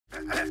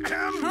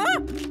Huh?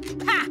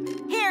 Ha!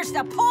 Here's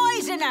the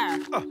poisoner!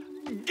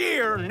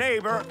 Dear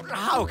neighbor,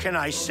 how can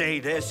I say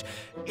this?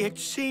 It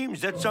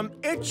seems that some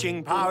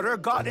itching powder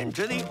got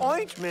into the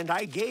ointment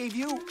I gave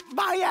you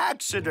by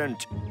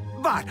accident.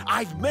 But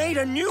I've made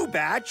a new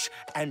batch,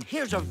 and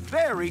here's a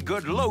very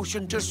good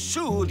lotion to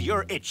soothe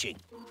your itching.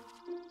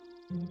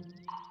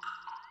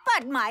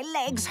 But my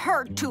legs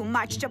hurt too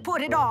much to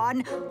put it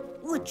on.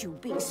 Would you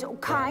be so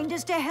kind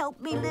as to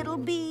help me, little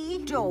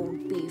bee?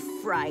 Don't be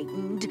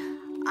frightened.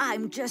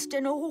 I'm just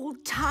an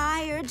old,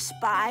 tired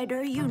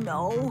spider, you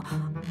know.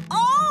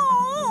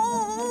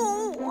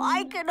 Oh,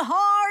 I can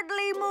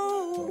hardly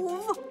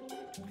move.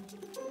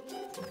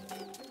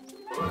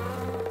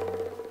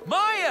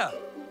 Maja!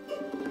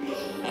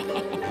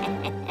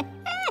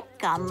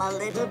 Come a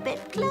little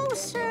bit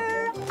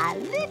closer, a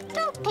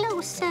little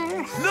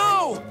closer.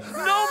 No!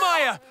 No,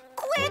 Maja!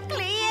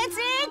 Quickly, it's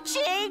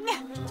itching.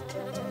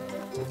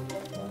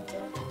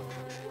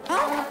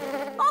 Huh?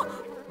 Oh.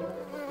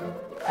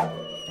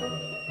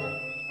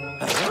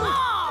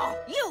 Oh,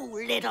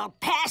 you little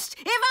pest!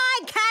 If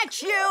I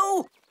catch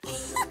you!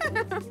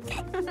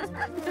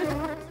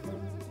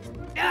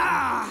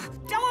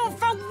 Oh,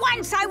 for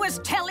once I was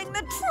telling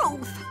the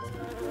truth.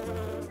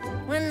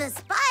 When the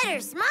spider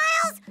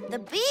smiles, the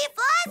bee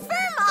flies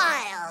for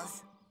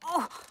miles.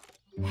 Oh,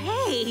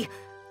 hey,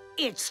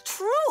 it's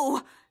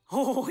true.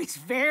 Oh, it's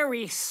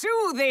very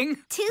soothing.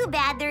 Too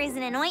bad there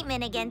isn't an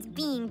ointment against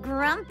being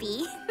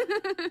grumpy.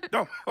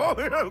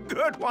 Oh,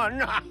 good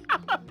one.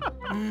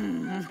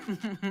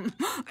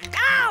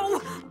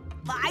 Ow!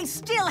 I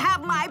still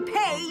have my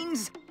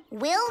pains.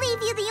 We'll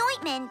leave you the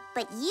ointment,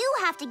 but you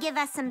have to give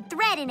us some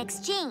thread in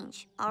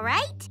exchange, all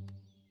right?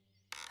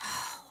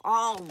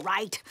 All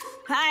right.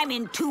 I'm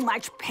in too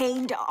much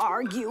pain to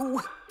argue.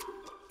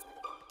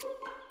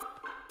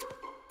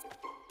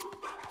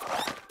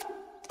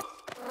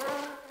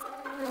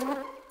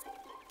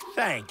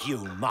 Thank you,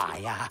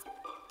 Maja.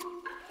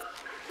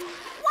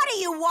 What do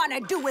you want to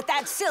do with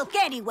that silk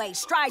anyway,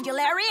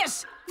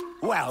 Stradularius?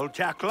 Well,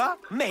 Thekla,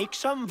 make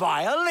some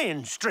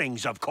violin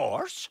strings, of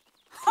course.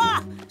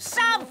 Ha!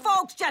 Some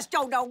folks just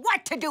don't know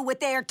what to do with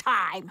their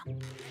time.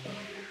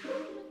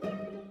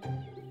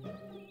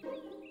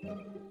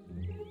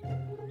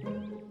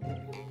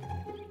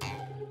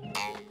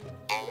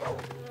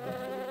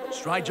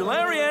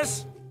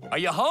 Stradularius, are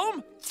you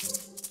home?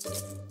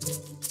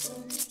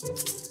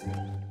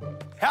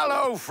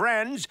 Hello,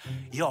 friends.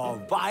 Your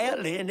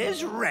violin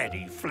is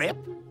ready, Flip.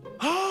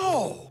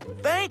 Oh,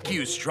 thank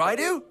you,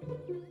 Stradu.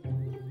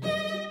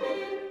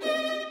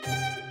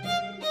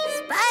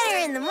 Spider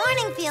in the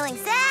morning feeling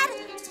sad,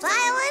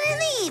 violin in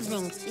the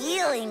evening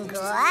feeling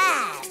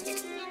glad.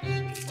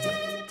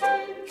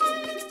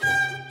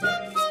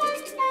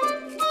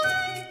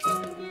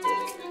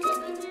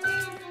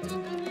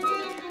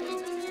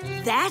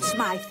 That's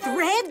my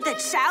thread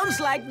that sounds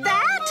like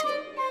that?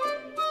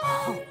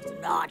 Oh,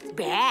 not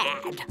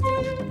bad.